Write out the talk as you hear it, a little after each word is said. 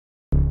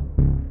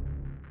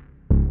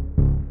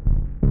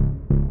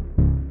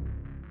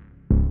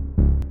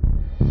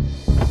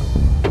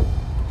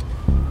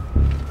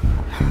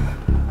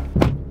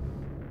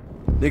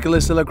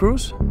Nicholas de la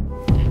Cruz?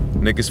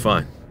 Nick is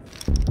fine.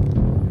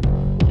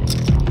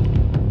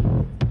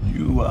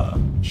 You,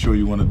 sure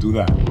you want to do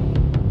that?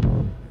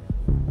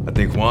 I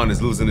think Juan is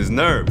losing his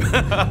nerve.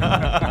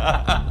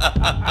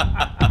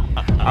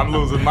 I'm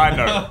losing my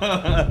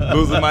nerve.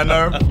 Losing my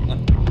nerve?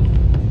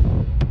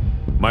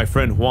 My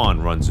friend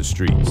Juan runs the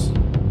streets.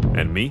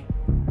 And me?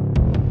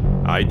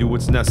 I do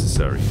what's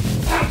necessary,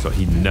 so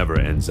he never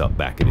ends up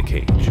back in a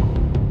cage.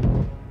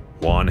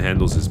 Juan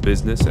handles his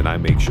business, and I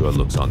make sure it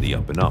looks on the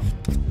up and up.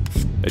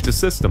 It's a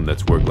system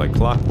that's worked like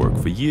clockwork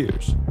for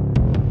years.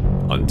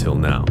 Until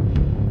now.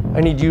 I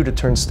need you to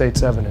turn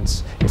state's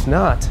evidence. If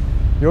not,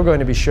 you're going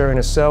to be sharing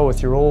a cell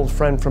with your old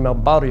friend from El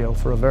Barrio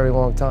for a very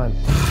long time.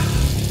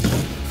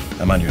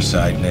 I'm on your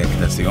side, Nick.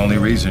 That's the only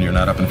reason you're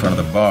not up in front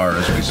of the bar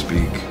as we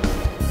speak.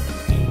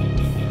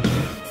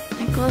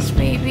 Nicholas,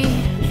 baby.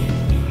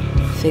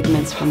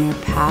 Figments from your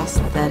past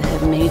that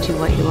have made you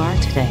what you are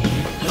today.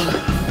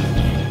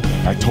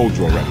 I told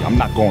you already, I'm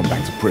not going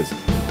back to prison.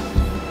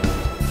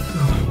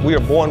 We are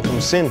born from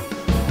sin.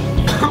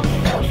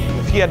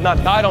 If he had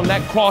not died on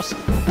that cross,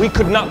 we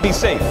could not be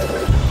saved.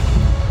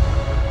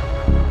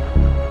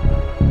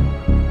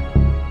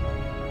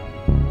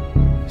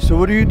 So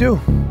what do you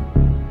do?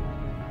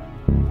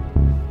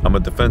 I'm a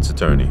defense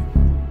attorney.